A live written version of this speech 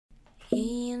Que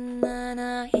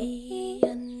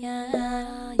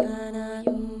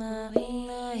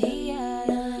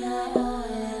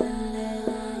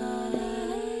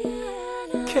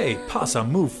pasa,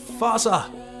 Mufasa?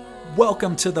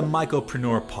 Welcome to the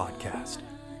Mycopreneur Podcast.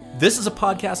 This is a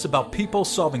podcast about people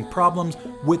solving problems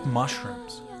with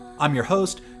mushrooms. I'm your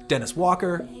host, Dennis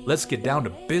Walker. Let's get down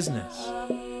to business.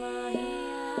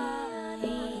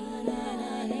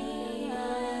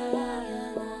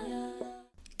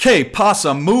 Que pasa,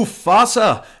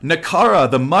 Mufasa?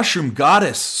 Nakara, the mushroom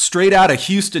goddess, straight out of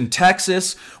Houston,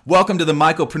 Texas. Welcome to the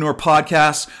Mycopreneur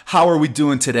Podcast. How are we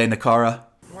doing today, Nakara?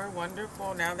 We're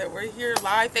wonderful now that we're here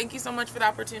live. Thank you so much for the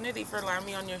opportunity for allowing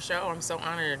me on your show. I'm so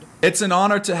honored. It's an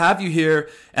honor to have you here.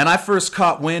 And I first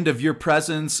caught wind of your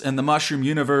presence in the mushroom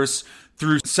universe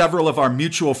through several of our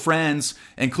mutual friends,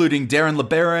 including Darren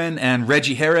LeBaron and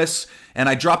Reggie Harris. And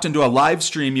I dropped into a live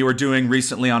stream you were doing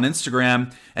recently on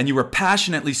Instagram, and you were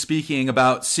passionately speaking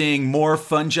about seeing more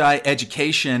fungi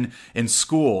education in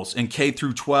schools, in K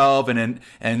through 12,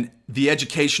 and the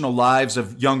educational lives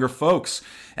of younger folks.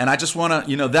 And I just want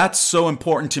to, that's so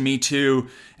important to me too,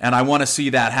 and I want to see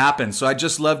that happen. So I'd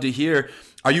just love to hear,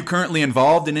 are you currently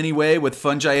involved in any way with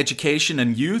fungi education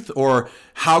and youth, or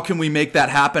how can we make that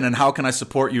happen, and how can I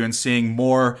support you in seeing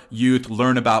more youth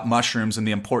learn about mushrooms and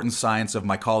the important science of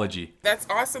mycology? That's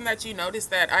awesome that you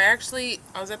noticed that. I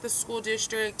was at the school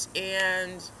district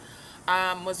and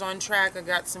was on track. I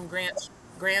got some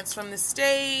grants from the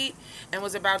state and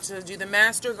was about to do the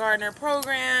Master Gardener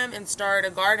program and start a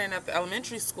garden at the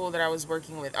elementary school that I was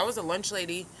working with. I was a lunch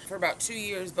lady for about 2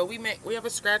 years, but we have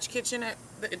a scratch kitchen at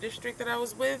the district that I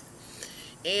was with,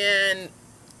 and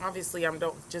obviously I'm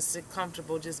don't just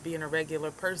comfortable just being a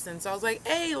regular person, so I was like,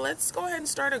 hey, let's go ahead and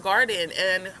start a garden,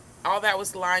 and all that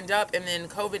was lined up, and then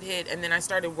COVID hit, and then I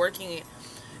started working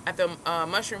at the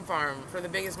mushroom farm for the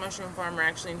biggest mushroom farmer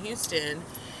actually in Houston,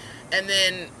 and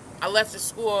then I left the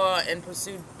school and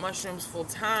pursued mushrooms full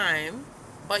time,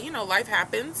 but life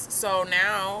happens. So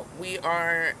now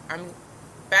I'm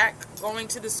back going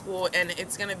to the school, and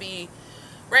it's going to be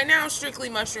right now strictly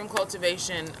mushroom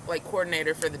cultivation, like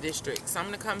coordinator for the district. So I'm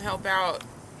going to come help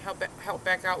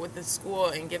back out with the school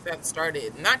and get that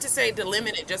started. Not to say to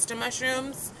limit it just to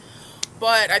mushrooms,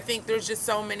 but I think there's just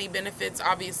so many benefits.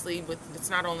 Obviously, it's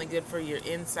not only good for your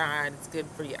inside, it's good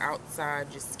for your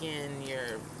outside, your skin,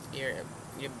 your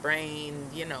brain,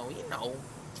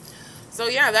 So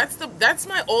yeah, that's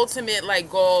my ultimate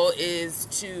goal is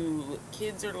to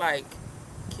kids are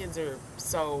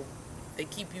so they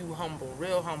keep you humble,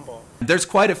 real humble. There's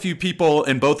quite a few people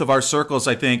in both of our circles,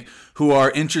 I think, who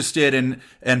are interested in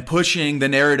pushing the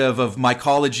narrative of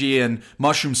mycology and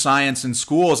mushroom science in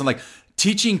schools, and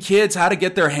teaching kids how to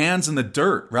get their hands in the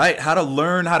dirt, right? How to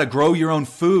learn how to grow your own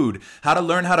food, how to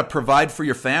learn how to provide for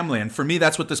your family. And for me,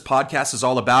 that's what this podcast is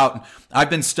all about.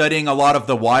 I've been studying a lot of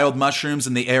the wild mushrooms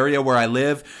in the area where I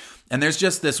live. And there's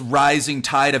just this rising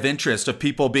tide of interest of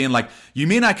people being like, you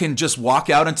mean I can just walk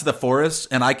out into the forest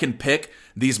and I can pick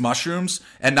these mushrooms?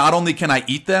 And not only can I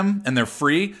eat them and they're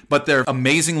free, but they're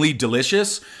amazingly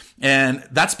delicious. And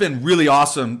that's been really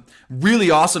awesome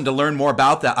to learn more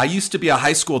about that. I used to be a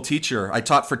high school teacher. I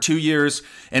taught for 2 years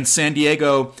in San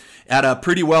Diego at a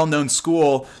pretty well-known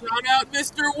school. Shout out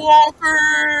Mr.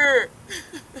 Walker!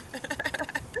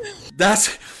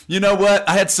 You know what?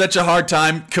 I had such a hard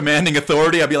time commanding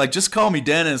authority. I'd be like, just call me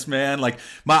Dennis, man.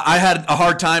 I had a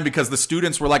hard time because the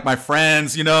students were like my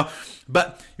friends,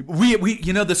 But we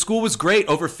the school was great.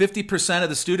 Over 50% of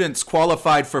the students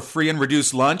qualified for free and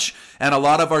reduced lunch. And a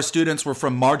lot of our students were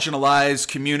from marginalized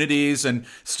communities and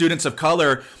students of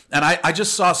color. And I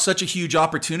just saw such a huge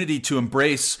opportunity to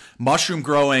embrace mushroom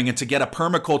growing and to get a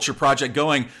permaculture project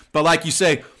going. But like you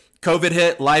say, COVID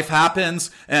hit, life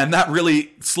happens, and that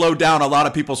really slowed down a lot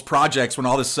of people's projects when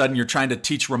all of a sudden you're trying to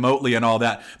teach remotely and all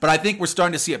that. But I think we're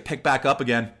starting to see it pick back up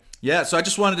again. Yeah, so I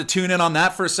just wanted to tune in on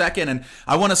that for a second, and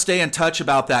I want to stay in touch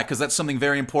about that because that's something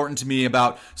very important to me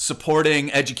about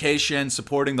supporting education,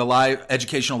 supporting the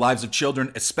educational lives of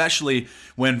children, especially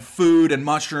when food and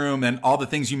mushroom and all the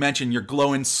things you mentioned, your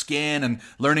glowing skin and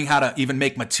learning how to even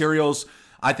make materials.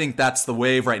 I think that's the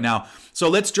wave right now. So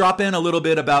let's drop in a little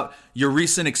bit about your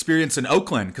recent experience in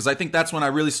Oakland, because I think that's when I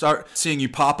really start seeing you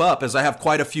pop up, as I have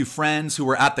quite a few friends who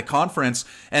were at the conference,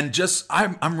 and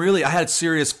I had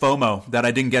serious FOMO that I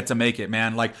didn't get to make it,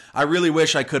 man. I really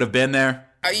wish I could have been there.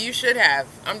 You should have.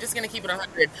 I'm just going to keep it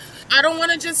 100. I don't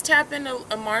want to just tap into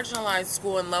a marginalized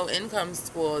school and low income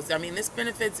schools. I mean, this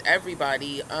benefits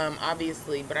everybody,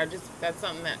 obviously, but that's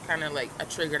something that kind of like I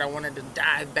triggered. I wanted to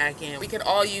dive back in. We could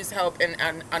all use help in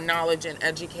knowledge and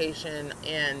education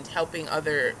and helping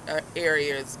other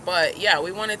areas. But yeah,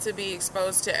 we want it to be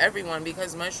exposed to everyone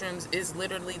because mushrooms is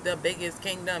literally the biggest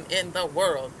kingdom in the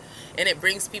world and it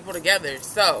brings people together.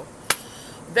 So,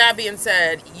 that being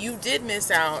said, you did miss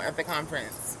out at the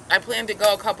conference. I planned to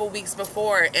go a couple weeks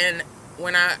before, and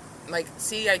when I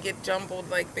get jumbled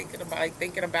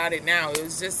thinking about it now. It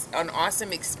was just an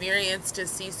awesome experience to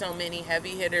see so many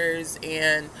heavy hitters,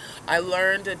 and I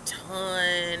learned a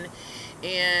ton.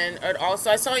 And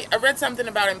also, I read something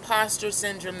about imposter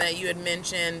syndrome that you had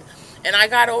mentioned. And I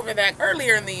got over that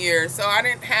earlier in the year, so I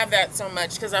didn't have that so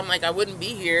much because I'm like, I wouldn't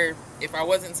be here if I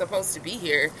wasn't supposed to be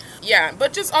here. Yeah,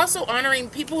 but just also honoring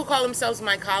people who call themselves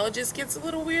mycologists gets a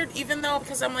little weird, even though,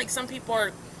 because I'm like, some people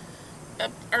are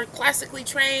classically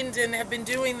trained and have been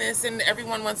doing this, and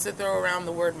everyone wants to throw around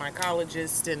the word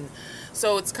mycologist, and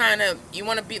so it's kind of, you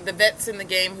want to be the vets in the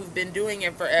game who've been doing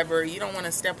it forever. You don't want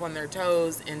to step on their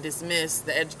toes and dismiss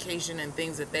the education and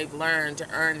things that they've learned to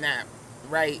earn that.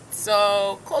 Right,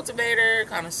 so cultivator,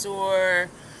 connoisseur,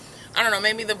 I don't know,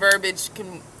 maybe the verbiage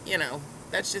can,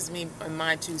 that's just me and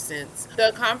my 2 cents.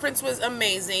 The conference was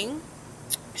amazing.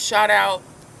 Shout out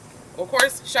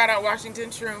Washington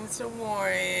Shrooms to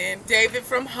Warren, David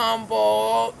from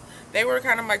Humboldt. They were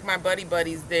kind of like my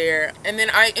buddies there. And then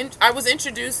I was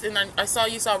introduced, and I saw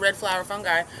you saw red flower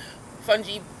fungi,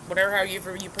 whatever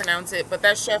however you pronounce it. But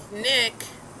that's Chef Nick.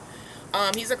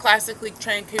 He's a classically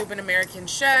trained Cuban American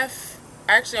chef.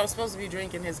 Actually, I was supposed to be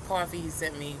drinking his coffee he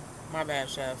sent me. My bad,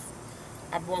 chef.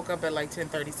 I woke up at like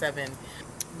 10:37.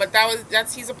 But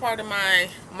he's a part of my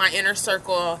inner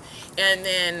circle. And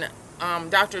then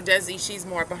Dr. Desi, she's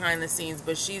more behind the scenes,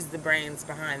 but she's the brains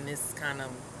behind this kind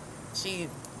of. She's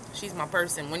my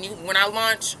person. When I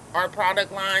launch our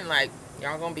product line, like,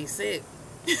 y'all gonna be sick.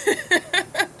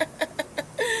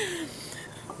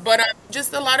 But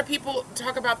just a lot of people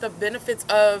talk about the benefits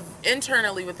of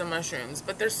internally with the mushrooms,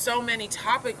 but there's so many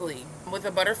topically. With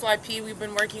the butterfly pea, we've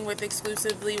been working with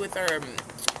exclusively with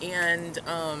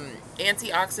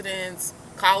antioxidants,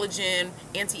 collagen,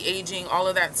 anti-aging, all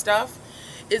of that stuff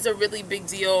is a really big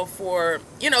deal for,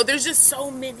 there's just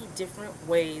so many different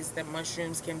ways that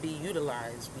mushrooms can be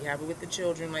utilized. We have it with the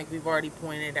children, like we've already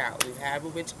pointed out. We have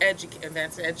it with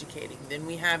that's educating. Then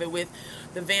we have it with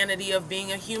the vanity of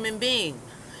being a human being.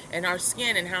 And our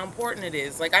skin and how important it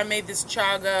is. Like I made this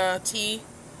chaga tea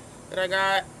that I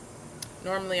got.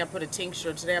 Normally I put a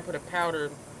tincture. Today I put a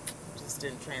powder. Just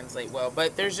didn't translate well.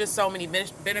 But there's just so many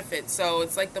benefits. So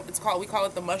it's like we call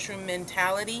it the mushroom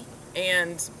mentality.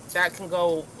 And that can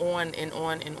go on and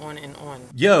on and on and on.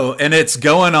 Yo, and it's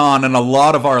going on in a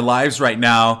lot of our lives right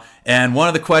now. And one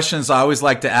of the questions I always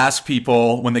like to ask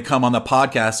people when they come on the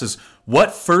podcast is,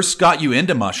 what first got you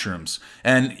into mushrooms?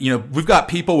 And, we've got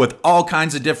people with all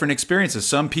kinds of different experiences.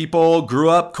 Some people grew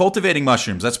up cultivating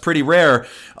mushrooms. That's pretty rare.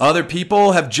 Other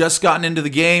people have just gotten into the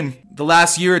game the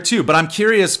last year or two. But I'm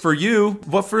curious for you,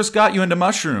 what first got you into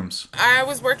mushrooms? I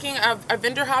was working, I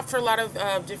vendor hopped for a lot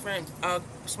of different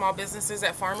small businesses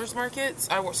at farmers markets.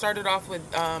 I started off with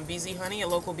BZ Honey, a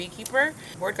local beekeeper.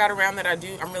 Word got around that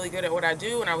I'm really good at what I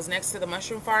do. And I was next to the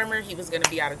mushroom farmer. He was going to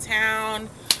be out of town.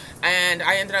 And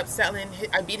I ended up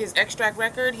I beat his extract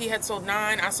record. He had sold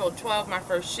 9, I sold 12 my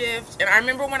first shift. And I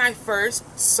remember when I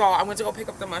went to go pick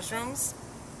up the mushrooms.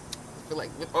 I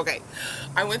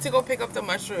went to go pick up the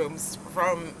mushrooms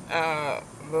from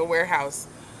the warehouse.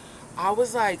 I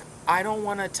was like, I don't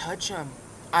want to touch them.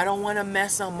 I don't want to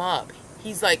mess them up.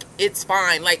 He's like, it's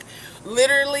fine. Like,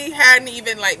 literally hadn't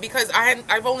even, because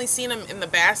I've only seen him in the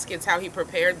baskets, how he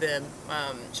prepared them.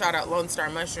 Shout out Lone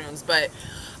Star Mushrooms. But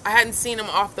I hadn't seen him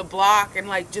off the block and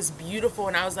just beautiful.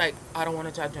 And I was like, I don't want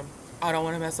to touch him. I don't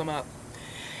want to mess him up.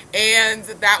 And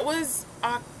that was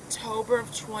October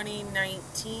of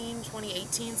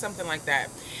 2018, something like that.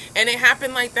 And it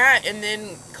happened like that. And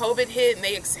then COVID hit and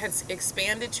they had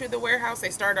expanded to the warehouse.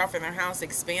 They started off in their house,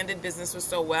 expanded, business was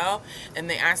so well. And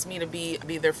they asked me to be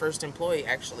their first employee,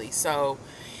 actually. So,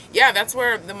 yeah, that's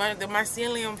where the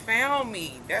mycelium found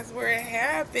me. That's where it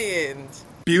happened.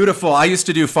 Beautiful. I used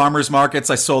to do farmers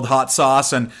markets. I sold hot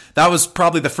sauce, and that was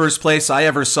probably the first place I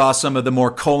ever saw some of the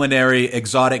more culinary,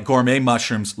 exotic gourmet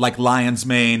mushrooms like lion's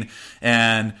mane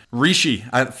and reishi.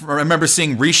 I remember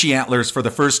seeing reishi antlers for the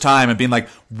first time and being like,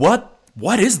 what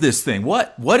what is this thing?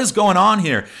 What is going on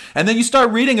here? And then you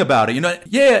start reading about it.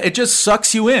 It just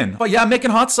sucks you in. But yeah, I'm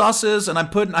making hot sauces, and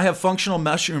I have functional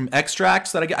mushroom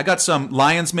extracts that I got some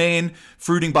lion's mane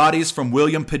fruiting bodies from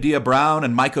William Padilla Brown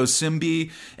and Maiko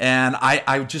Simbi, and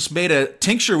I just made a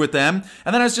tincture with them.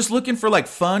 And then I was just looking for like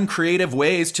fun, creative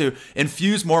ways to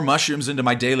infuse more mushrooms into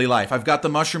my daily life. I've got the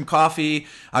mushroom coffee.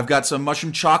 I've got some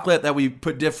mushroom chocolate that we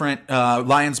put different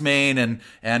lion's mane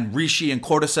and reishi and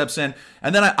cordyceps in.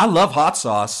 And then I love hot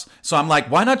sauce. So I'm like,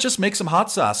 why not just make some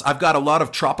hot sauce? I've got a lot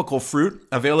of tropical fruit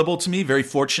available to me. Very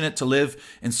fortunate to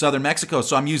live in southern Mexico.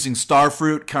 So I'm using star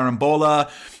fruit, carambola.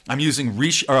 I'm using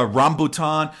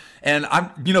rambutan.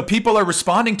 And people are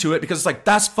responding to it because it's like,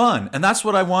 that's fun. And that's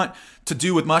what I want to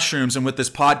do with mushrooms and with this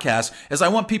podcast, is I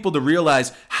want people to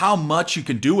realize how much you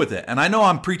can do with it. And I know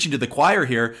I'm preaching to the choir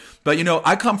here, but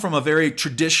I come from a very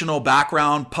traditional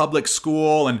background, public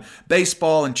school and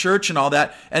baseball and church and all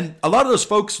that. And a lot of those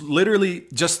folks literally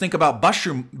just think about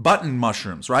button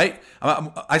mushrooms, right?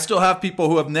 I still have people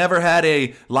who have never had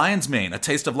a lion's mane, a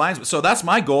taste of lion's mane. So that's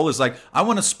my goal, is like, I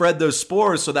want to spread those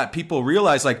spores so that people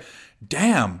realize, like,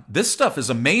 damn, this stuff is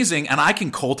amazing, and I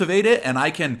can cultivate it, and I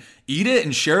can eat it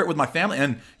and share it with my family,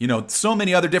 and so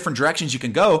many other different directions you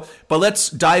can go. But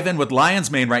let's dive in with lion's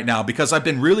mane right now, because I've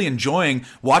been really enjoying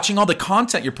watching all the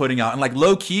content you're putting out, and like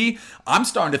low key, I'm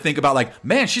starting to think about like,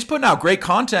 man, she's putting out great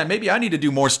content. Maybe I need to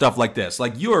do more stuff like this.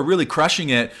 Like, you are really crushing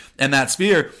it in that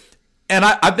sphere. And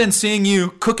I've been seeing you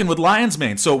cooking with lion's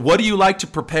mane. So what do you like to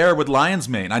prepare with lion's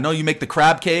mane? I know you make the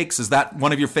crab cakes. Is that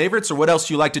one of your favorites, or what else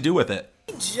do you like to do with it?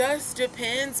 It just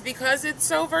depends, because it's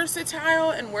so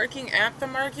versatile, and working at the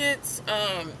markets,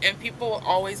 and people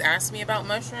always ask me about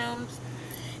mushrooms.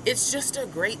 It's just a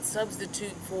great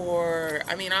substitute for,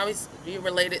 I always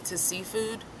relate it to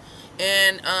seafood.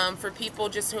 And for people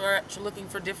just who are looking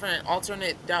for different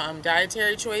alternate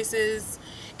dietary choices.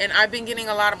 And I've been getting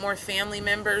a lot more family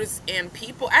members and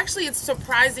people. Actually, it's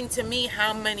surprising to me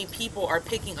how many people are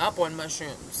picking up on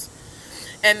mushrooms.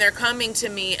 And they're coming to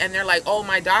me and they're like, oh,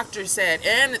 my doctor said,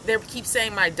 and they keep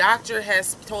saying, my doctor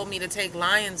has told me to take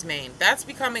lion's mane. That's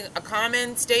becoming a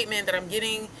common statement that I'm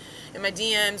getting in my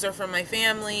DMs or from my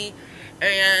family.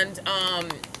 And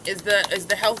is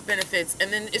the health benefits.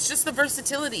 And then it's just the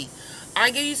versatility. I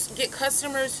used to get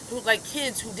customers who, like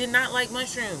kids who did not like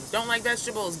mushrooms, don't like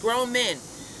vegetables, grown men.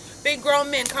 Big grown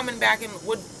men coming back and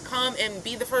would come and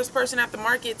be the first person at the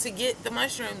market to get the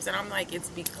mushrooms. And I'm like, it's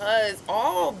because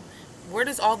where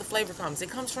does all the flavor come? It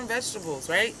comes from vegetables,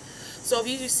 right? So if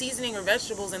you use seasoning or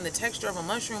vegetables and the texture of a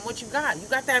mushroom, what you got? You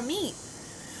got that meat.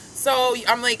 So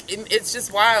I'm like, it's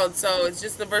just wild. So it's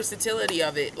just the versatility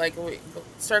of it, like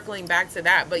circling back to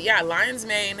that. But yeah, lion's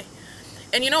mane.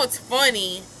 And it's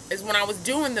funny is when I was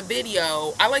doing the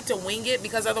video, I like to wing it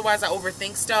because otherwise I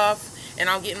overthink stuff. And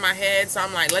I'll get in my head, so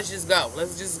I'm like, let's just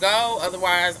go.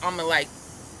 Otherwise, I'm going to, like,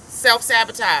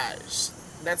 self-sabotage.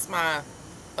 That's my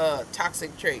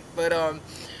toxic trait. But, what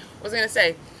was I going to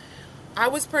say? I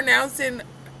was pronouncing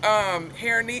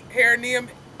Herinium.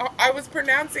 It was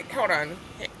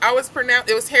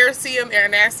Hericium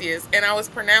erinaceus, and I was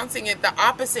pronouncing it the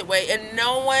opposite way, and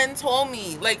no one told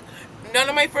me. Like, none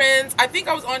of my friends. I think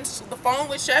I was on the phone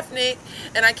with Chef Nick,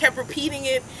 and I kept repeating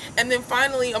it, and then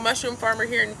finally a mushroom farmer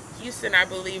here in Houston, I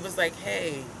believe, was like,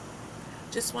 hey,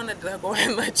 just wanted to go ahead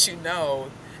and let you know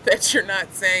that you're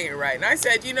not saying it right. And I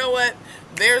said, you know what?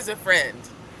 There's a friend.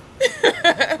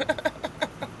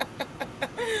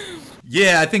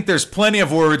 Yeah, I think there's plenty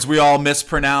of words we all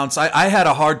mispronounce. I had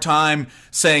a hard time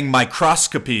saying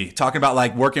microscopy, talking about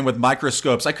like working with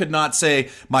microscopes. I could not say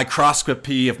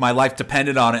microscopy if my life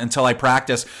depended on it until I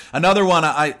practiced. Another one,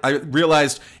 I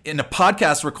realized in a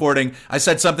podcast recording, I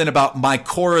said something about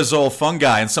mycorrhizal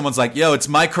fungi, and someone's like, yo, it's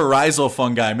mycorrhizal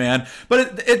fungi, man.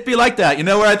 But it'd be like that,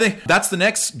 where I think that's the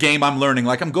next game I'm learning.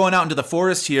 Like, I'm going out into the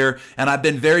forest here, and I've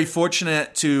been very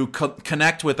fortunate to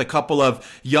connect with a couple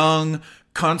of young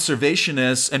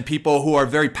conservationists and people who are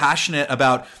very passionate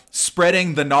about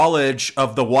spreading the knowledge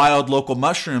of the wild local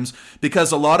mushrooms,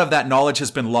 because a lot of that knowledge has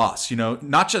been lost,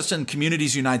 not just in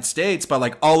communities United States, but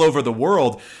like all over the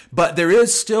world. But there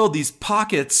is still these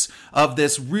pockets of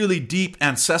this really deep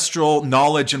ancestral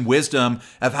knowledge and wisdom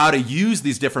of how to use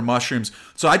these different mushrooms.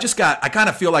 So I kind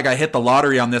of feel like I hit the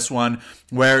lottery on this one,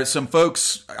 where some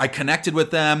folks, I connected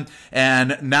with them,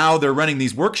 and now they're running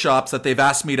these workshops that they've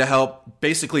asked me to help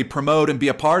basically promote and be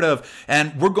a part of.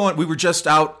 And we were just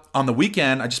out on the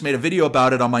weekend. I just made a video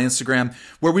about it on my Instagram,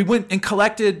 where we went and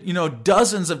collected,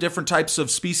 dozens of different types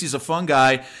of species of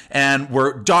fungi, and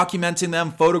we're documenting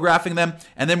them, photographing them,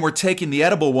 and then we're taking the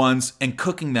edible ones and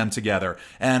cooking them together.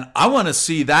 And I want to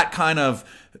see that kind of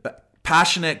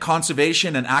passionate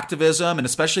conservation and activism, and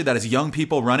especially that is young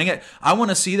people running it. I want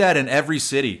to see that in every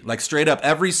city, like straight up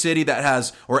every city that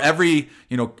has, or every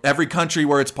country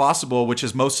where it's possible, which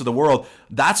is most of the world.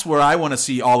 That's where I want to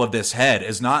see all of this head,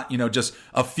 is not, just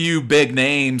a few big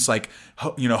names like,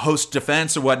 Host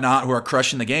Defense or whatnot who are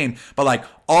crushing the game, but like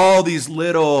all these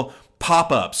little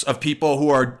pop-ups of people who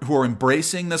are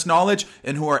embracing this knowledge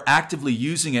and who are actively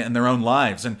using it in their own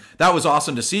lives. And that was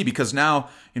awesome to see, because now,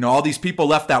 all these people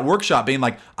left that workshop being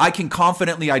like, I can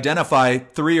confidently identify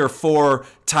 3 or 4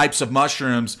 types of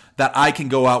mushrooms that I can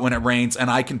go out when it rains and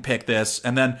I can pick this.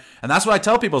 And that's what I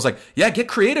tell people is like, yeah, get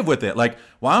creative with it. Like,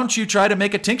 why don't you try to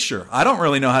make a tincture? I don't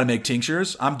really know how to make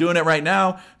tinctures. I'm doing it right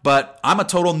now, but I'm a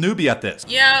total newbie at this.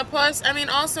 Yeah, plus,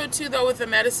 also too, though, with the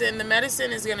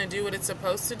medicine is going to do what it's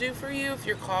supposed to do for you. If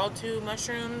you're called to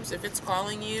mushrooms, if it's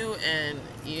calling you and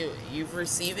you're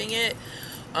receiving it,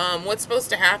 what's supposed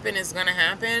to happen is going to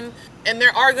happen. And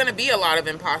there are going to be a lot of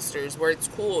imposters where it's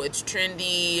cool, it's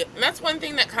trendy. And that's one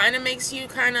thing that kind of makes you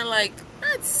kind of like,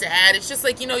 not sad. It's just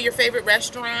like, your favorite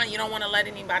restaurant, you don't want to let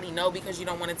anybody know because you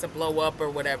don't want it to blow up or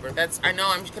whatever. I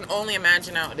can only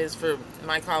imagine how it is for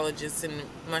mycologists and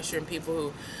mushroom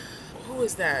people who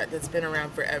is that's been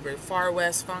around forever? Far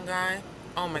West fungi?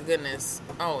 Oh my goodness.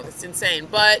 Oh, that's insane.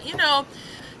 But,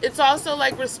 it's also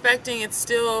like respecting, it's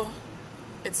still...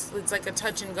 It's like a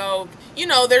touch and go.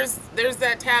 There's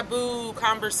that taboo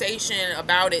conversation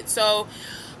about it. So,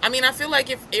 I feel like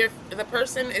if the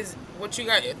person is what you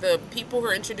got, the people who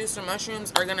are introduced to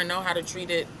mushrooms are going to know how to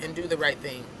treat it and do the right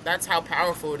thing. That's how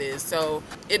powerful it is. So,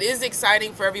 it is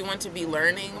exciting for everyone to be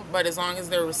learning, but as long as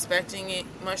they're respecting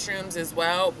mushrooms as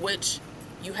well, which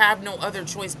you have no other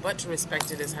choice but to respect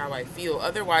it, is how I feel.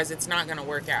 Otherwise, it's not going to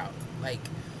work out, like,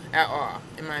 at all,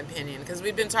 in my opinion. Because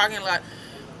we've been talking a lot...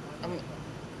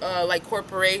 like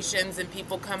corporations and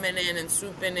people coming in and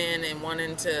swooping in and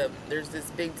wanting to, there's this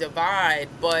big divide,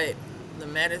 but the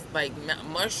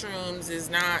mushrooms is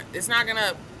not, it's not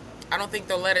gonna, I don't think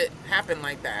they'll let it happen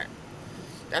like that.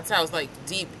 That's how like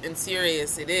deep and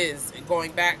serious it is,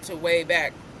 going back to way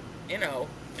back,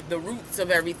 the roots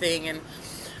of everything. And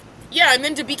yeah, and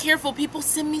then to be careful, people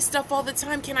send me stuff all the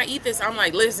time, can I eat this? I'm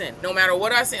like, listen, no matter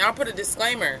what I say, I'll put a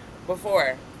disclaimer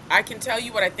before. I can tell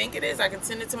you what I think it is, I can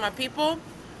send it to my people,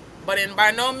 but by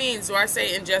no means do I say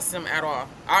ingest them at all.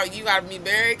 You got to be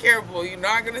very careful. You're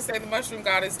not going to say the mushroom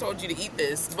goddess told you to eat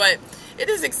this. But it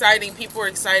is exciting. People are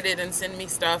excited and send me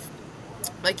stuff.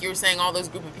 Like you were saying, all those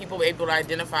group of people able to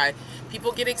identify.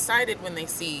 People get excited when they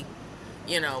see,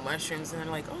 mushrooms. And they're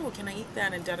like, oh, can I eat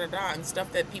that? And da-da-da. And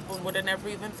stuff that people would have never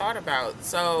even thought about.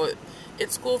 So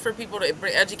it's cool for people to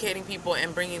educating people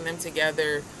and bringing them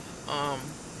together.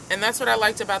 And that's what I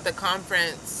liked about the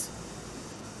conference.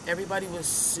 Everybody was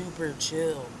super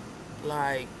chill.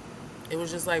 Like, it was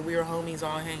just like we were homies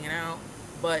all hanging out.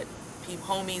 But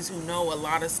homies who know a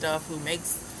lot of stuff,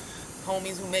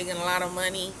 homies who making a lot of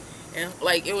money. And,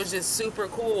 like, it was just super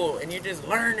cool. And you're just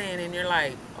learning. And you're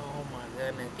like, oh, my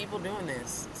goodness. People doing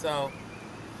this. So,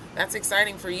 that's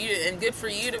exciting for you. And good for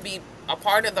you to be a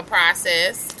part of the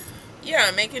process.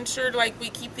 Yeah, making sure, like, we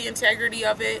keep the integrity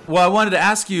of it. Well, I wanted to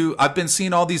ask you, I've been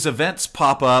seeing all these events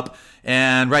pop up,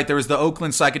 and, right, there was the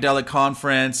Oakland Psychedelic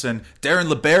Conference, and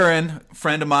Darren LeBaron,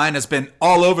 friend of mine, has been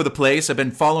all over the place. I've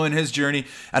been following his journey,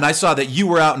 and I saw that you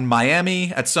were out in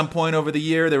Miami at some point over the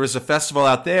year. There was a festival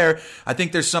out there. I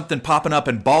think there's something popping up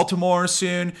in Baltimore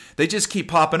soon. They just keep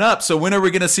popping up. So when are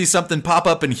we going to see something pop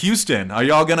up in Houston? Are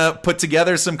y'all going to put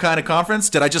together some kind of conference?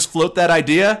 Did I just float that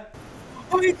idea?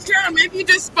 Oh, yeah, maybe you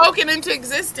just spoke it into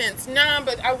existence. Nah,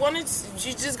 but I wanted to,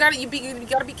 you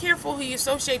gotta be careful who you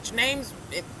associate your names.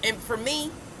 And for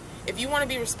me, if you want to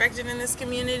be respected in this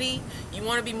community, you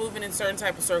want to be moving in certain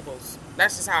type of circles.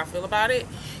 That's just how I feel about it.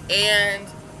 And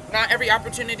not every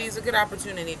opportunity is a good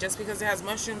opportunity. Just because it has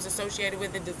mushrooms associated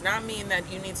with it does not mean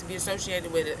that you need to be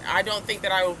associated with it. I don't think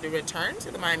that I will return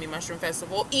to the Miami Mushroom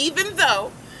Festival, even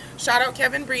though, shout out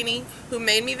Kevin Breeny, who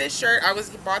made me this shirt.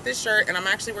 Bought this shirt, and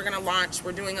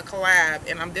we're doing a collab,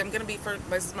 and I'm going to be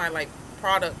this is my like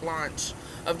product launch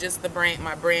of just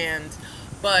my brand.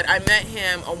 But I met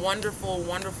him, a wonderful,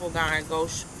 wonderful guy. Go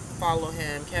follow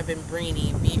him, Kevin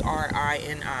Breeny,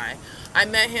 Brini. I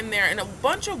met him there and a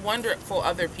bunch of wonderful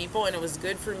other people, and it was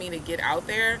good for me to get out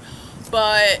there.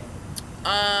 But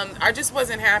I just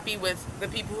wasn't happy with the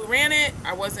people who ran it.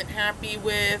 I wasn't happy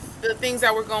with the things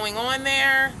that were going on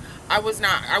there. I would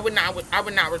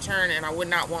not return, and I would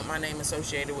not want my name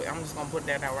associated with. I'm just gonna put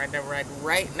that out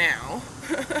right now.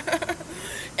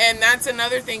 And that's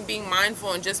another thing, being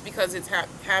mindful, and just because it's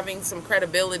having some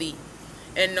credibility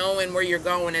and knowing where you're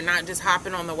going, and not just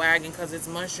hopping on the wagon because it's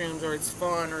mushrooms or it's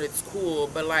fun or it's cool,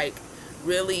 but like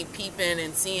really peeping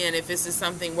and seeing if this is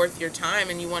something worth your time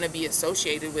and you want to be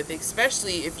associated with,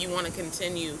 especially if you want to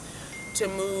continue to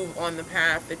move on the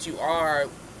path that you are,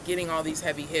 getting all these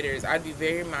heavy hitters. I'd be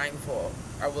very mindful.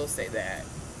 I will say that.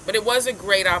 But it was a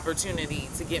great opportunity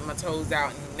to get my toes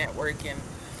out and network,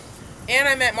 and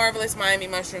I met Marvelous Miami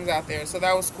Mushrooms out there, so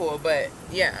that was cool. But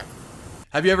yeah.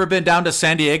 Have you ever been down to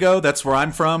San Diego? That's where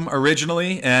I'm from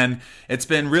originally. And it's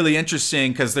been really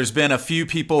interesting because there's been a few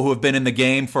people who have been in the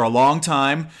game for a long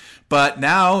time. But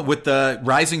now with the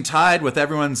rising tide, with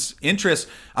everyone's interest,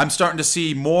 I'm starting to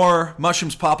see more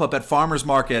mushrooms pop up at farmers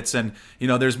markets. And,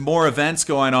 there's more events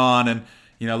going on. And,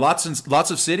 lots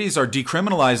of cities are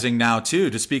decriminalizing now too,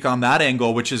 to speak on that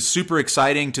angle, which is super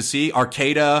exciting to see.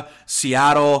 Arcata,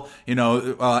 Seattle,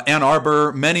 Ann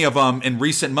Arbor, many of them in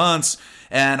recent months,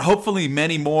 and hopefully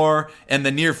many more in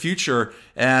the near future.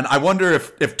 And I wonder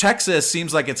if Texas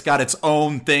seems like it's got its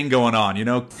own thing going on,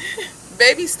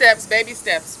 Baby steps, baby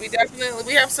steps. We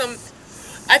have some,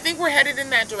 I think we're headed in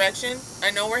that direction.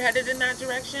 I know we're headed in that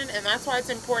direction, and that's why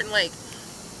it's important,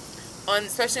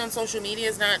 especially on social media,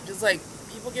 it's not just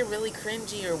people get really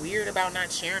cringy or weird about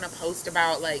not sharing a post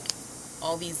about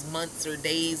all these months or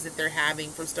days that they're having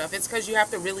for stuff. It's because you have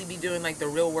to really be doing the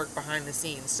real work behind the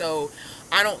scenes. So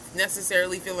I don't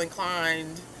necessarily feel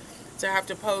inclined to have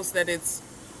to post that it's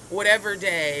whatever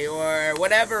day or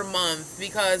whatever month,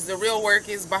 because the real work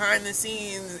is behind the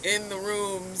scenes in the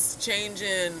rooms,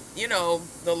 changing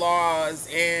the laws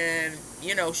and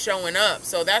showing up.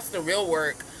 So that's the real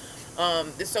work.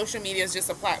 The social media is just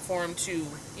a platform to,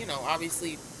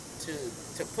 obviously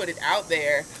to put it out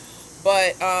there.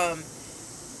 But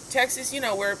Texas,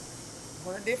 we're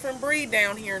a different breed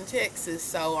down here in Texas.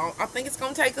 So I think it's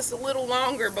going to take us a little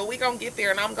longer, but we're going to get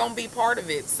there, and I'm going to be part of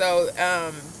it. So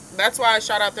that's why I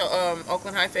shout out to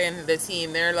Oakland Hi-Fi and the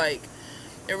team. They're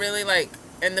really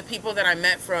and the people that I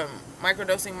met from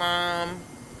Microdosing Mom,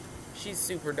 she's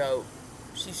super dope.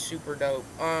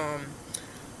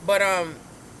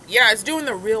 Yeah, it's doing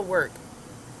the real work.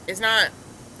 It's not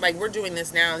we're doing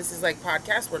this now. This is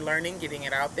podcast. We're learning, getting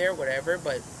it out there, whatever.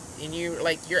 But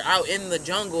you're out in the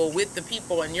jungle with the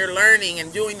people, and you're learning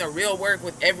and doing the real work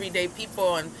with everyday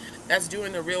people, and that's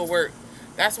doing the real work.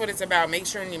 That's what it's about. Make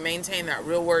sure you maintain that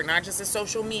real work, not just a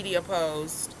social media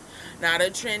post, not a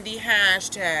trendy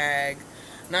hashtag,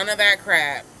 none of that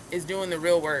crap. Is doing the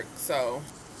real work. So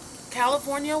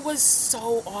California was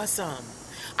so awesome.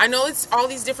 I know it's all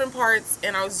these different parts,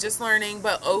 and I was just learning,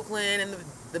 but Oakland and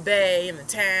the Bay and the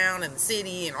town and the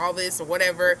city and all this or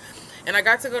whatever. And I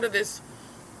got to go to this,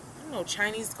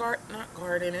 Chinese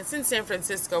garden. It's in San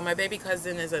Francisco. My baby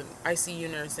cousin is an ICU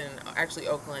nurse in actually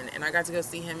Oakland, and I got to go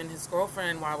see him and his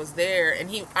girlfriend while I was there. And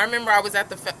I remember I was at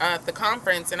the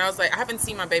conference, and I was I haven't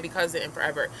seen my baby cousin in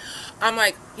forever.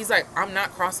 He's like, I'm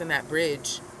not crossing that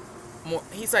bridge.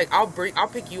 He's like, I'll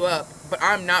pick you up, but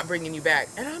I'm not bringing you back.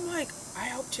 And I'm like, I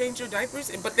helped change your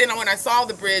diapers. But then when I saw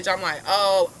the bridge, I'm like,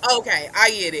 oh, okay, I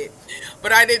get it.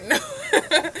 But I didn't know.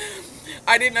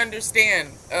 I didn't understand,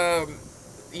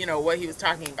 what he was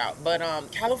talking about. But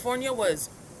California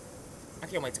I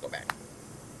can't wait to go back.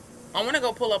 I want to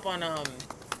go pull up on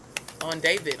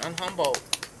David, on Humboldt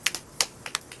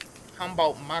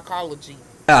mycology.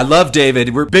 I love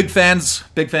David. We're big fans.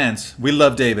 We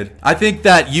love David. I think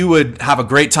that you would have a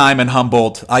great time in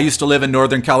Humboldt. I used to live in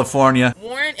Northern California.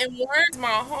 Warren's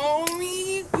my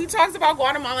homie. We talked about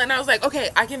Guatemala, and I was like,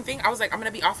 okay, I was like, I'm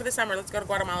going to be off for the summer. Let's go to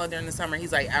Guatemala during the summer.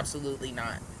 He's like, absolutely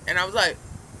not. And I was like,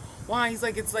 why? He's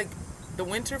like, it's the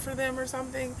winter for them or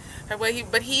something.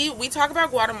 We talk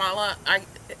about Guatemala.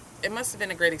 It must have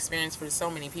been a great experience for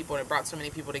so many people. It brought so many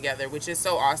people together, which is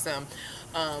so awesome.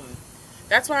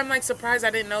 That's why I'm surprised I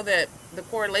didn't know that the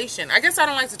correlation. I guess I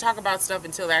don't like to talk about stuff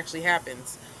until it actually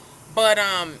happens. But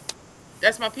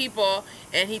that's my people,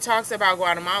 and he talks about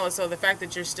Guatemala, so the fact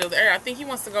that you're still there, I think he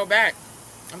wants to go back.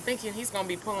 I'm thinking he's going to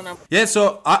be pulling up. Yeah,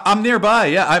 so I'm nearby.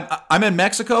 Yeah, I'm in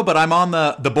Mexico, but I'm on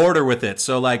the border with it.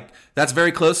 So that's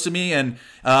very close to me. And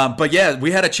but yeah,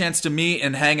 we had a chance to meet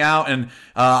and hang out. And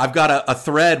I've got a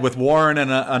thread with Warren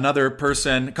and another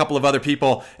person, a couple of other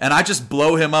people. And I just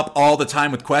blow him up all the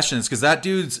time with questions because that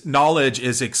dude's knowledge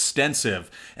is extensive.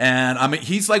 And I mean,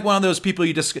 he's one of those people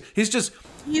He's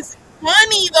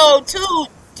funny though, too.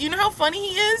 Do you know how funny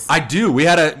he is? I do. We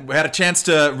had a chance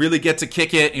to really get to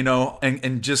kick it,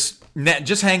 and just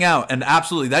hang out. And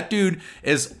absolutely, that dude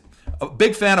is a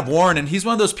big fan of Warren, and he's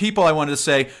one of those people I wanted to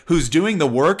say who's doing the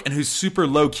work and who's super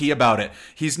low key about it.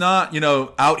 He's not,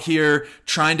 out here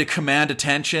trying to command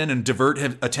attention and divert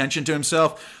attention to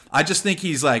himself. I just think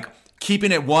he's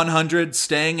keeping it 100,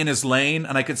 staying in his lane.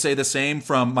 And I could say the same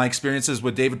from my experiences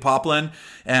with David Poplin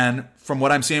and from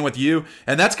what I'm seeing with you.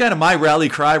 And that's kind of my rally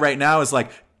cry right now is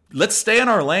like, let's stay in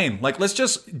our lane. Like, let's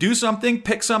just do something,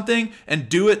 pick something, and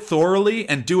do it thoroughly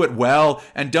and do it well.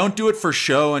 And don't do it for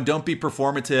show and don't be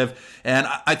performative. And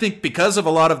I think because of a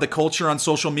lot of the culture on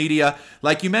social media,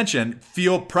 like you mentioned,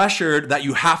 feel pressured that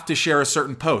you have to share a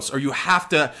certain post or you have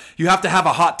to have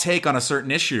a hot take on a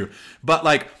certain issue. But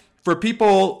like for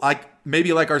people like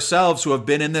maybe like ourselves who have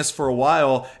been in this for a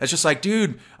while, it's just like,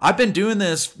 dude, I've been doing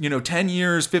this, 10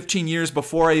 years, 15 years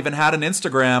before I even had an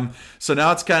Instagram. So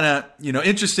now it's kind of,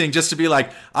 interesting just to be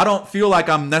like, I don't feel like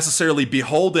I'm necessarily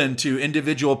beholden to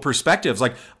individual perspectives.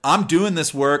 Like I'm doing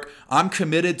this work. I'm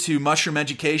committed to mushroom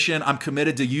education. I'm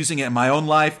committed to using it in my own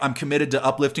life. I'm committed to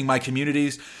uplifting my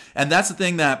communities. And that's the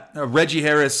thing that Reggie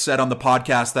Harris said on the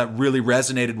podcast that really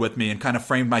resonated with me and kind of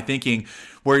framed my thinking,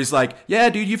 where he's like, yeah,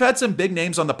 dude, you've had some big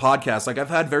names on the podcast. Like I've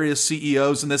had various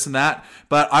CEOs and this and that,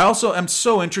 but I also am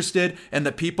so interested in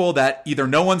the people that either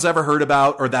no one's ever heard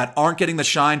about or that aren't getting the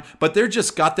shine, but they're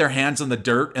just got their hands in the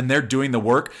dirt and they're doing the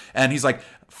work. And he's like,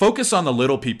 focus on the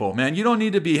little people, man. You don't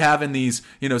need to be having these,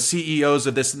 CEOs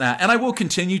of this and that. And I will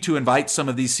continue to invite some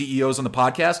of these CEOs on the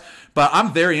podcast, but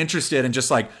I'm very interested in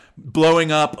just like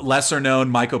blowing up lesser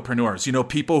known mycopreneurs,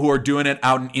 people who are doing it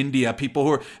out in India, people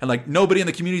who are, and like nobody in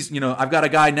the communities, I've got a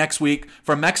guy next week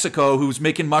from Mexico who's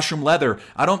making mushroom leather.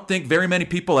 I don't think very many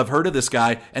people have heard of this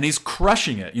guy and he's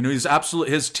crushing it.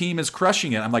 His team is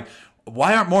crushing it. I'm like,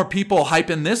 why aren't more people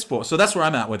hyping this for? So that's where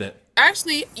I'm at with it.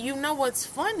 Actually, what's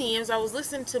funny is I was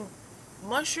listening to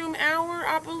Mushroom Hour,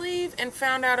 I believe, and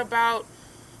found out about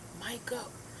Myco.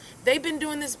 They've been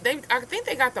doing this. I think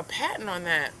they got the patent on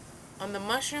that, on the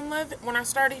mushroom leather. When I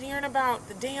started hearing about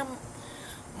the damn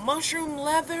mushroom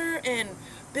leather and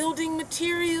building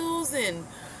materials, and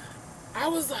I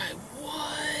was like,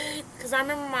 what? Because I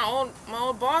remember my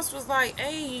old boss was like,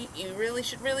 hey, you really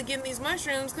should really get in these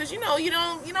mushrooms because you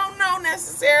don't know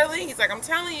necessarily. He's like, I'm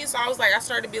telling you. So I was like, I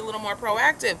started to be a little more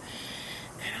proactive,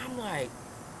 and I'm like,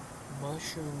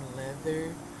 mushroom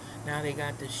leather. Now they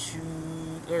got the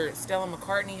shoes, or Stella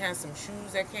McCartney has some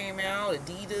shoes that came out,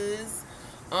 Adidas.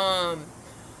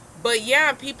 But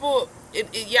yeah, people,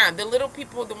 the little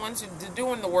people, the ones who are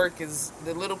doing the work is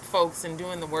the little folks and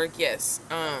doing the work. Yes.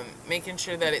 Making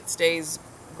sure that it stays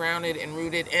grounded and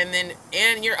rooted,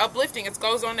 and you're uplifting. It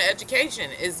goes on to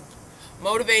education, is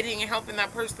motivating and helping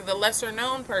that person, the lesser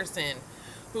known person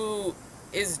who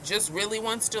is just really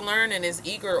wants to learn and is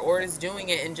eager or is doing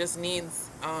it and just needs,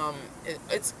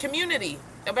 it's community,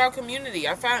 about community.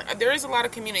 I found there is a lot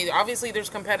of community. Obviously there's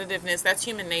competitiveness. That's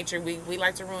human nature. We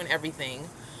like to ruin everything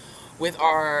with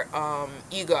our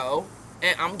ego,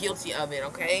 and I'm guilty of it,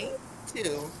 okay,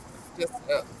 too.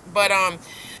 But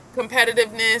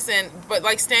competitiveness but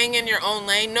like staying in your own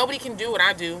lane. Nobody can do what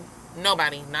I do.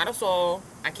 Nobody, not a soul.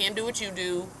 I can't do what you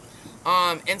do.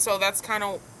 And so that's kind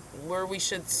of where we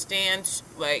should stand.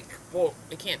 Like, well,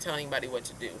 I can't tell anybody what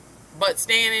to do, but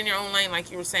staying in your own lane,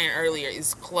 like you were saying earlier,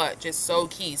 is clutch. It's so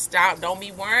key. Stop. Don't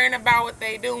be worrying about what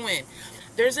they doing.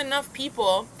 There's enough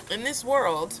people in this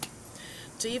world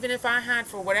to, even if I had,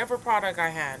 for whatever product I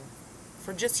had,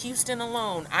 for just Houston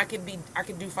alone, I could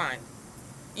do fine.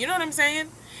 You know what I'm saying?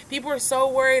 People are so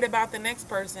worried about the next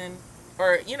person,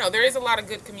 or, there is a lot of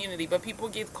good community, but people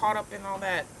get caught up in all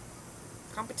that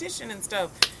competition and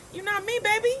stuff. You're not me,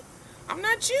 baby. I'm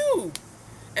not you.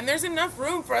 And there's enough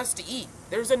room for us to eat.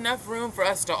 There's enough room for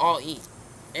us to all eat.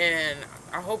 And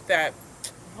I hope that,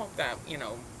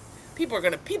 people are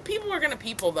gonna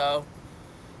people though.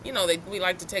 We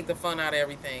like to take the fun out of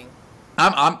everything.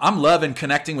 I'm loving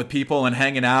connecting with people and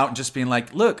hanging out and just being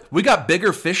like, look, we got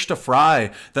bigger fish to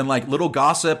fry than like little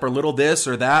gossip or little this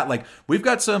or that. Like we've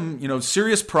got some,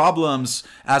 serious problems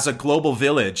as a global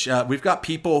village. We've got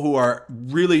people who are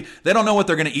really, they don't know what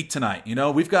they're going to eat tonight.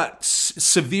 We've got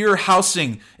severe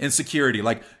housing insecurity.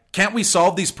 Like, can't we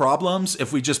solve these problems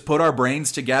if we just put our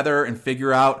brains together and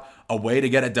figure out a way to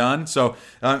get it done? So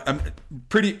I'm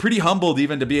pretty humbled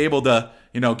even to be able to,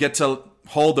 get to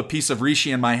hold a piece of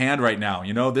reishi in my hand right now.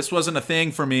 This wasn't a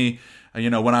thing for me,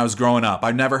 when I was growing up.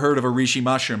 I'd never heard of a reishi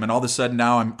mushroom, and all of a sudden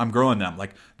now I'm growing them.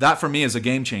 Like that for me is a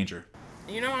game changer.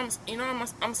 I'm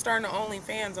starting to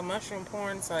OnlyFans, a mushroom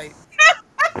porn site.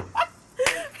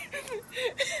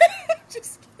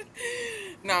 Just kidding.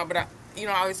 No, but I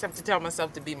always have to tell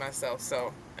myself to be myself,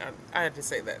 so I had to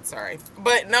say that. Sorry,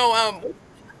 but no.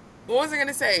 What was I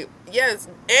gonna say? Yes,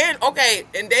 and okay,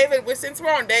 and David. Since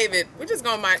we're on David, we're just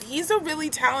going to mind. He's a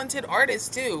really talented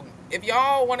artist too. If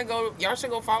y'all want to go, y'all should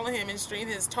go follow him and stream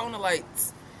his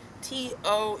Tonalites,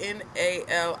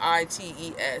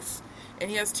 TONALITES, and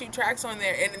he has 2 tracks on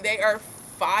there, and they are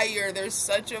fire. There's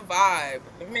such a vibe.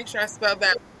 Let me make sure I spelled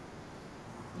that.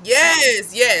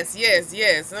 Yes, yes, yes,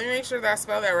 yes. Let me make sure that I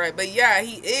spell that right. But yeah,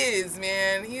 he is,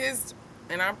 man. He is,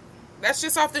 and that's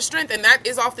just off the strength, and that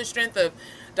is off the strength of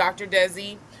Dr.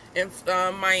 Desi in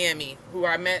Miami, who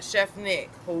I met Chef Nick,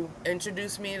 who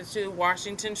introduced me to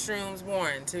Washington Shrooms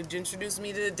Warren, to introduce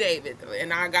me to David,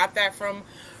 and I got that from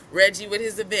Reggie with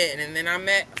his event, and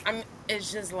then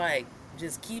it's just like,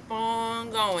 just keep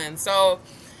on going. So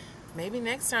maybe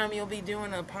next time you'll be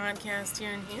doing a podcast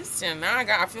here in Houston. Now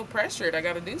I feel pressured. I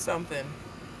got to do something.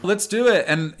 Let's do it.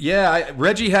 And yeah,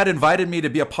 Reggie had invited me to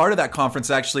be a part of that conference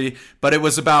actually, but it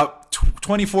was about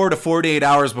 24 to 48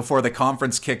 hours before the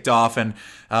conference kicked off. And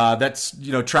that's,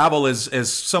 travel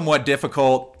is somewhat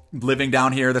difficult living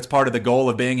down here. That's part of the goal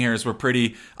of being here is we're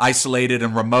pretty isolated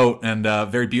and remote and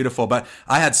very beautiful. But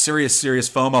I had serious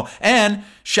FOMO. And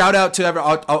shout out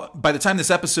to by the time this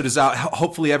episode is out,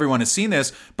 hopefully everyone has seen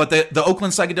this, but the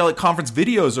Oakland Psychedelic Conference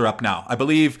videos are up now. I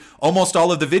believe almost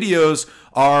all of the videos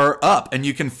are up, and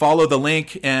you can follow the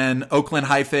link in Oakland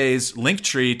Hyphae's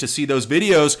Linktree to see those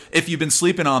videos if you've been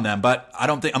sleeping on them. But I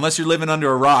don't think, unless you're living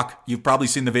under a rock, you've probably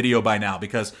seen the video by now,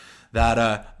 because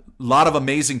that lot of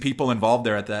amazing people involved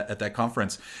there at that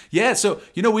conference. Yeah, so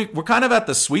we're kind of at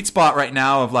the sweet spot right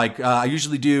now of like I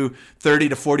usually do 30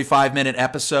 to 45 minute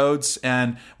episodes,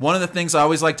 and one of the things I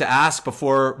always like to ask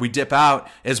before we dip out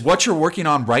is what you're working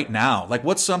on right now. Like,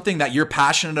 what's something that you're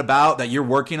passionate about that you're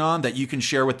working on that you can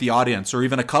share with the audience, or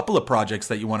even a couple of projects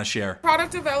that you want to share?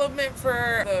 Product development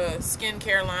for the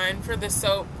skincare line, for the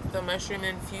soap, the mushroom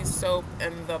infused soap,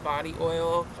 and the body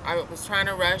oil. I was trying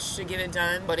to rush to get it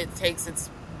done, but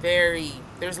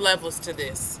there's levels to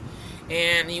this,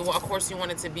 and of course you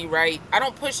want it to be right. I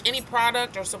don't push any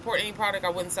product or support any product I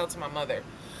wouldn't sell to my mother.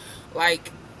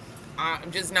 Like, I'm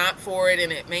just not for it,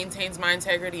 and it maintains my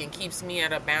integrity and keeps me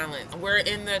at a balance. We're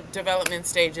in the development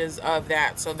stages of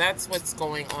that, so that's what's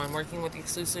going on, working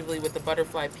exclusively with the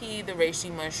butterfly pea, the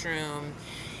reishi mushroom,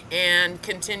 and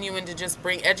continuing to just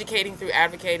bring educating through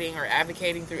advocating, or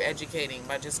advocating through educating,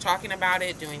 by just talking about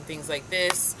it, doing things like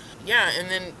this. Yeah, and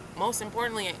then most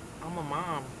importantly, I'm a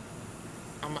mom.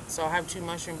 So I have 2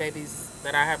 mushroom babies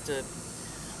that I have to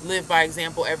live by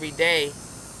example every day.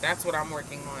 That's what I'm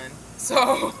working on.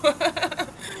 So,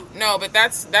 no, but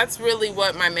that's really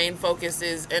what my main focus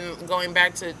is. And going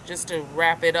back to, just to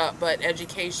wrap it up, but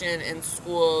education in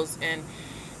schools, and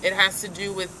it has to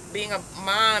do with being a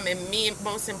mom, and me,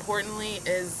 most importantly,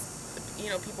 is,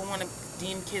 people want to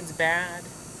deem kids bad,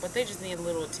 but they just need a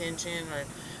little attention, or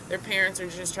their parents are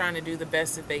just trying to do the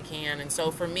best that they can. And so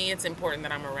for me, it's important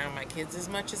that I'm around my kids as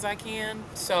much as I can.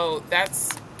 So that's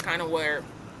kind of where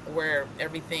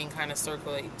everything kind of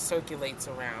circulates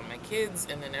around my kids,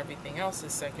 and then everything else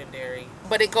is secondary.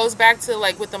 But it goes back to,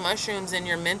 like, with the mushrooms and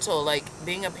your mental, like,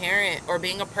 being a parent or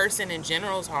being a person in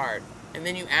general is hard. And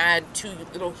then you add 2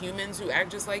 little humans who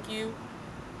act just like you,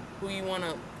 who you want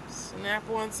to snap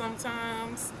on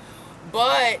sometimes.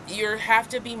 But you have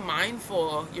to be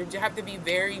mindful. You have to be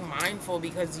very mindful,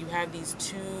 because you have these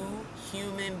 2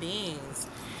 human beings.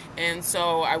 And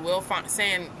so I will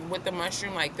saying with the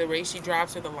mushroom, like the reishi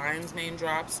drops or the lion's mane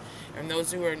drops, and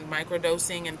those who are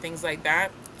microdosing and things like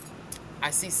that,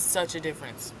 I see such a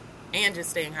difference. And just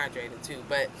staying hydrated too.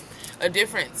 But a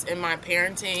difference in my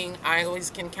parenting, I always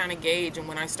can kind of gauge. And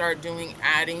when I start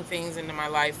adding things into my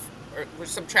life, or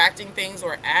subtracting things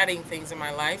or adding things in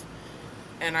my life,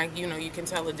 and you can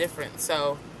tell the difference.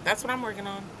 So that's what I'm working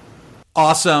on.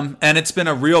 Awesome. And it's been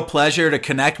a real pleasure to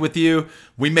connect with you.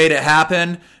 We made it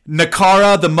happen.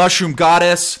 Nakara, the mushroom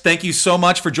goddess, thank you so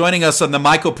much for joining us on the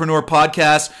Mycopreneur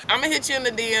podcast. I'm going to hit you in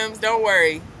the DMs. Don't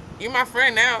worry. You're my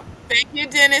friend now. Thank you,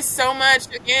 Dennis, so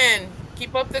much. Again,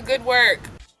 keep up the good work.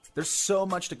 There's so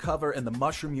much to cover in the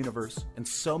mushroom universe, and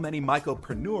so many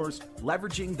mycopreneurs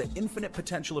leveraging the infinite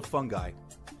potential of fungi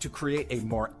to create a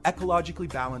more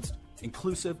ecologically balanced,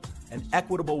 inclusive, and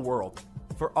equitable world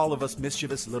for all of us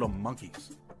mischievous little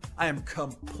monkeys. I am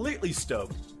completely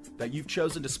stoked that you've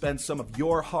chosen to spend some of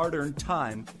your hard-earned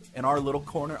time in our little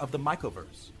corner of the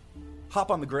Mycoverse.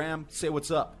 Hop on the gram, say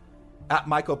what's up. At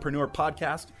Mycopreneur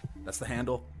Podcast, that's the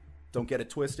handle. Don't get it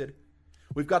twisted.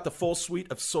 We've got the full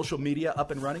suite of social media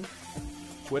up and running.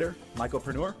 Twitter,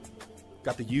 Mycopreneur.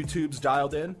 Got the YouTubes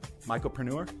dialed in,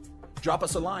 Mycopreneur. Drop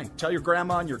us a line. Tell your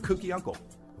grandma and your kooky uncle.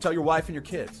 Tell your wife and your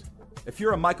kids. If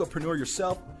you're a mycopreneur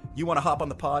yourself, you want to hop on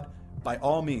the pod, by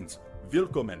all means,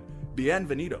 willkommen,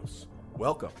 bienvenidos,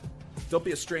 welcome. Don't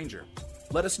be a stranger.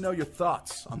 Let us know your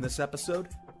thoughts on this episode,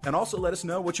 and also let us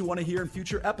know what you want to hear in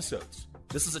future episodes.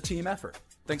 This is a team effort.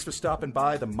 Thanks for stopping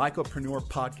by the Mycopreneur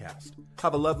Podcast.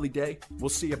 Have a lovely day. We'll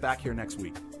see you back here next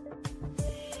week.